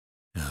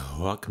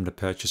Welcome to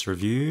Purchase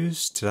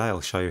Reviews. Today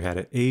I'll show you how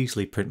to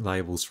easily print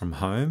labels from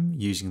home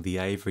using the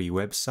Avery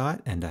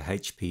website and a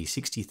HP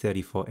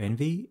 6034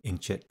 Envy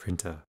inkjet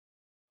printer.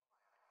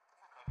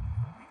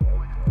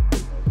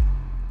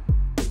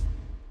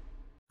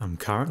 I'm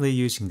currently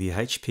using the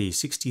HP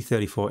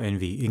 6034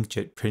 Envy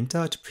inkjet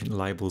printer to print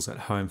labels at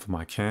home for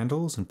my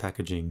candles and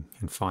packaging,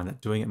 and find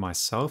that doing it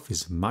myself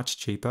is much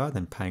cheaper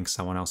than paying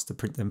someone else to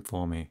print them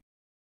for me.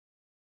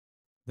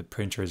 The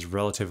printer is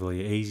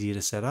relatively easy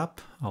to set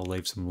up. I'll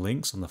leave some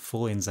links on the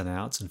full ins and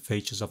outs and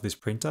features of this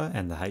printer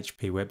and the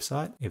HP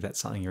website if that's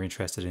something you're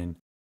interested in.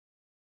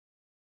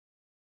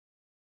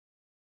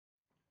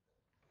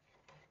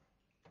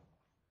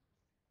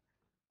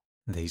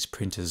 These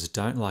printers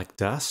don't like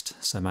dust,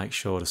 so make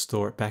sure to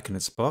store it back in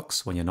its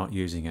box when you're not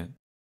using it.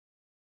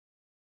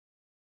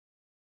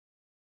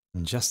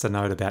 And just a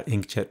note about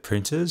inkjet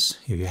printers,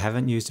 if you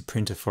haven't used a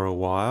printer for a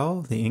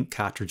while, the ink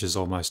cartridges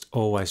almost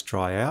always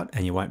dry out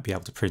and you won't be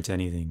able to print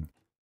anything.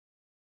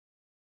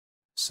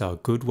 So a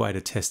good way to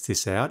test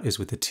this out is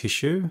with the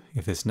tissue.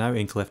 If there's no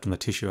ink left on the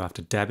tissue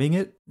after dabbing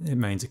it, it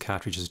means the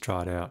cartridge has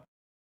dried out.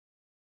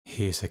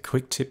 Here's a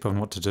quick tip on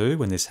what to do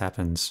when this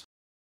happens.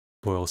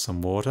 Boil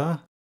some water,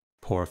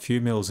 pour a few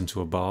mils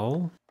into a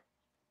bowl,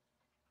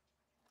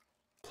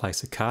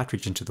 place a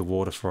cartridge into the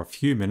water for a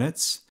few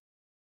minutes,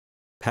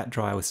 pat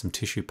dry with some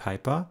tissue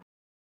paper,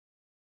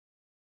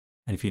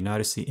 and if you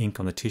notice the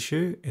ink on the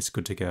tissue, it's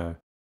good to go.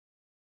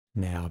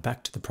 Now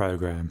back to the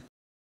program.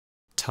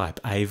 Type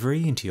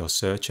Avery into your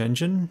search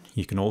engine.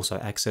 You can also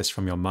access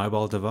from your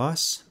mobile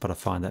device, but I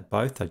find that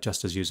both are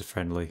just as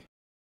user-friendly.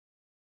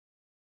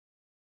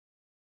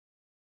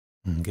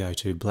 Go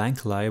to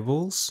blank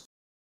labels.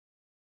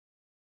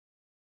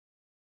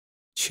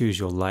 Choose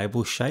your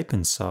label shape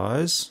and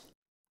size.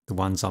 The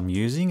ones I'm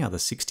using are the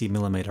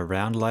 60mm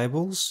round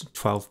labels,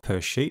 12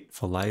 per sheet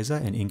for laser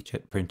and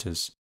inkjet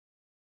printers.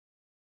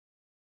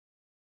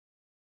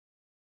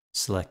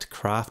 Select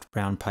craft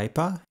brown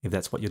paper if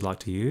that's what you'd like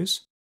to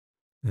use.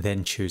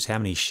 Then choose how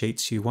many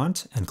sheets you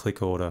want and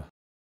click order.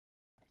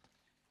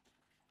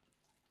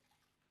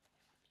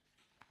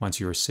 Once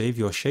you receive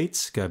your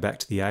sheets, go back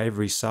to the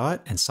Avery site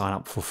and sign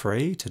up for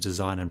free to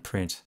design and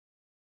print.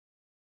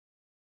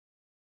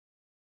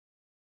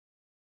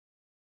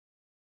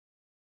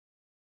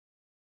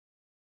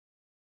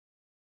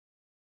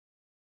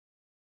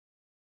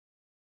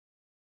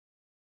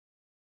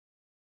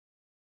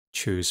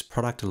 Choose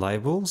product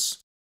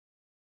labels.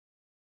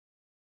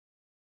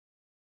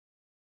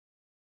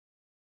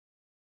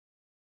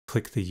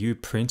 Click the You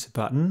Print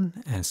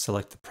button and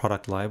select the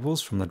product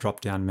labels from the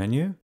drop-down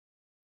menu.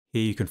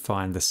 Here you can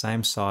find the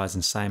same size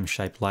and same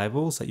shape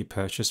labels that you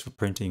purchased for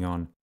printing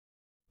on.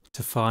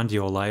 To find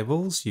your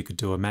labels, you could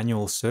do a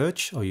manual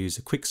search or use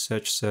a quick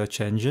search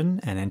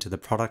engine and enter the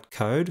product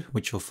code,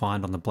 which you'll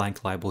find on the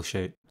blank label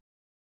sheet.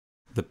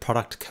 The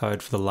product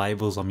code for the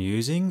labels I'm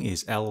using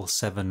is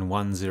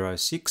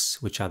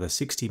L7106, which are the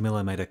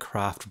 60mm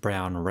craft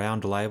brown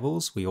round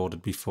labels we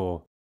ordered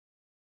before.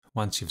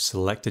 Once you've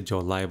selected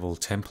your label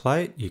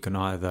template, you can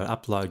either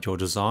upload your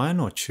design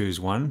or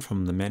choose one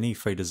from the many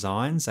free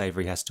designs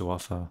Avery has to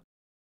offer.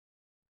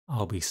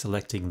 I'll be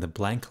selecting the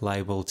blank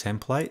label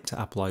template to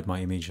upload my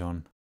image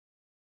on.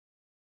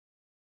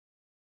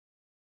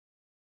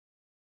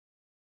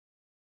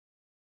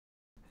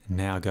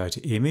 Now go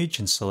to Image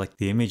and select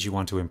the image you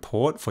want to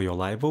import for your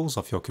labels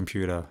off your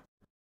computer.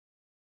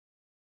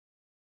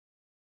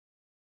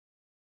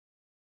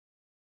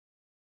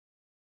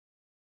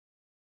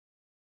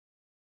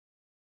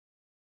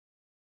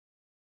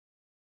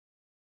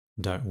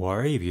 Don't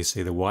worry if you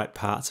see the white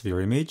parts of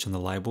your image on the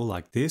label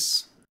like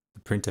this.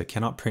 The printer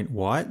cannot print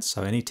white,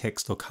 so any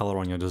text or colour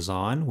on your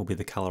design will be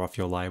the colour of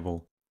your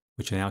label,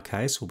 which in our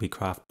case will be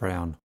craft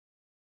brown.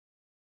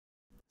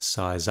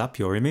 Size up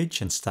your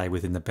image and stay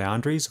within the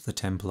boundaries of the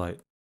template.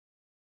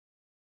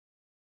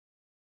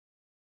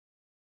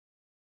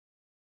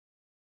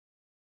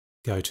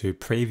 Go to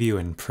Preview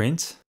and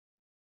Print.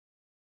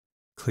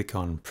 Click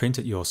on Print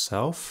it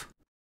yourself.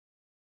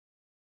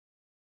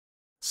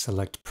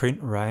 Select Print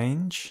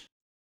Range.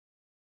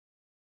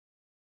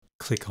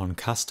 Click on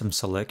Custom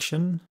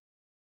Selection.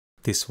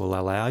 This will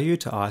allow you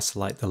to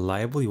isolate the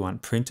label you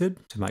want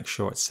printed to make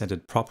sure it's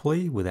centered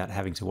properly without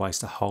having to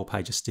waste a whole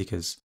page of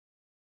stickers.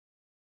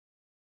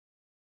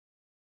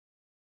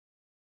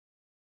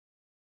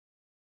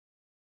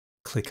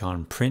 Click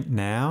on Print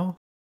Now.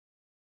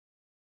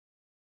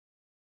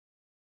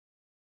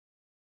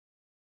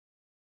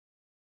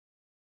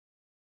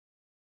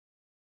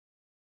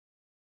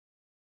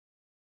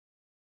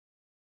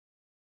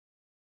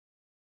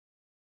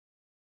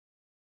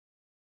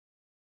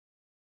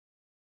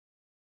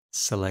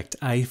 Select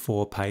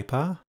A4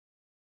 paper.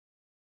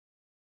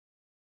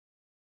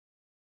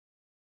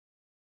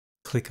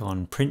 Click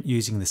on Print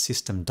using the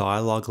system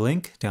dialog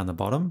link down the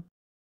bottom.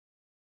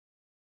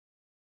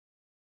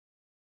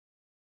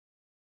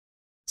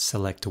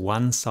 Select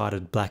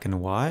one-sided black and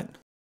white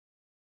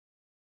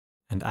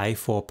and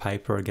A4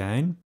 paper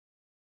again.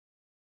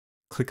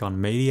 Click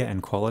on Media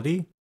and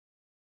Quality.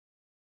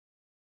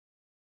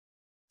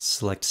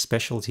 Select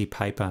Specialty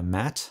Paper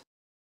Matte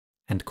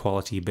and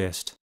Quality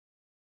Best.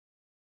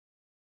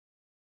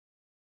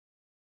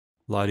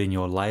 Load in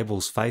your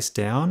labels face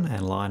down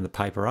and line the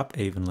paper up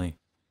evenly.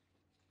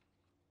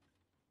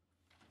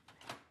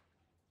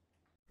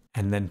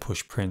 And then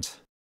push print.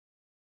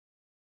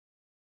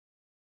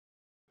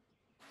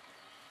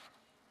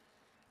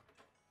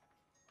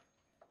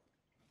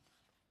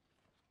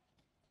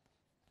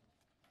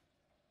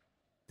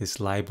 This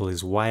label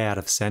is way out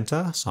of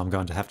center, so I'm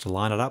going to have to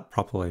line it up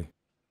properly.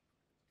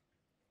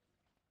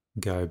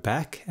 Go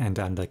back and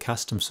under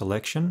Custom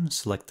Selection,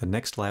 select the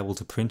next label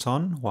to print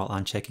on while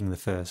unchecking the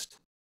first.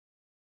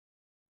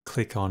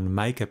 Click on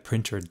Make a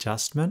Printer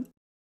Adjustment.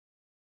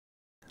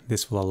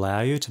 This will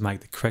allow you to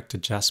make the correct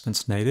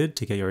adjustments needed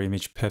to get your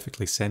image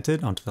perfectly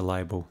centered onto the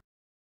label.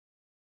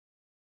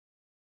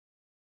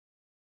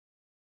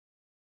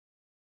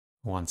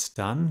 Once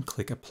done,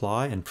 click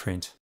Apply and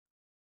Print.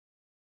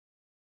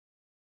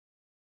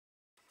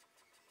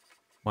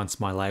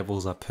 Once my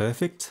labels are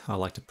perfect, I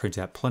like to print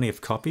out plenty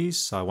of copies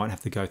so I won't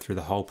have to go through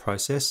the whole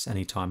process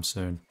anytime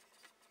soon.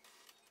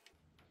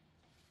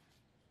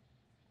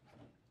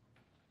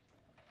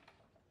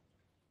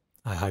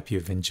 I hope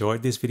you've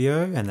enjoyed this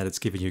video and that it's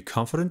given you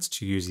confidence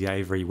to use the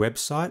Avery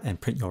website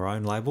and print your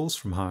own labels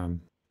from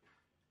home.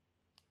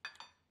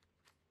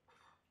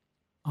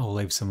 I'll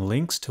leave some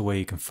links to where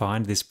you can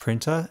find this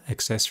printer,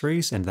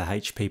 accessories, and the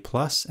HP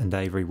Plus and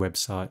Avery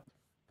website.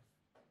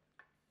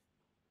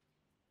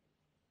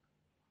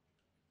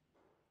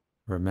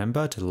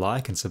 Remember to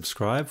like and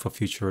subscribe for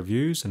future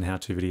reviews and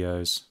how-to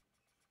videos.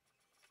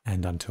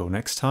 And until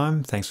next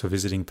time, thanks for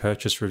visiting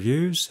Purchase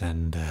Reviews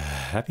and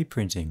happy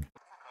printing.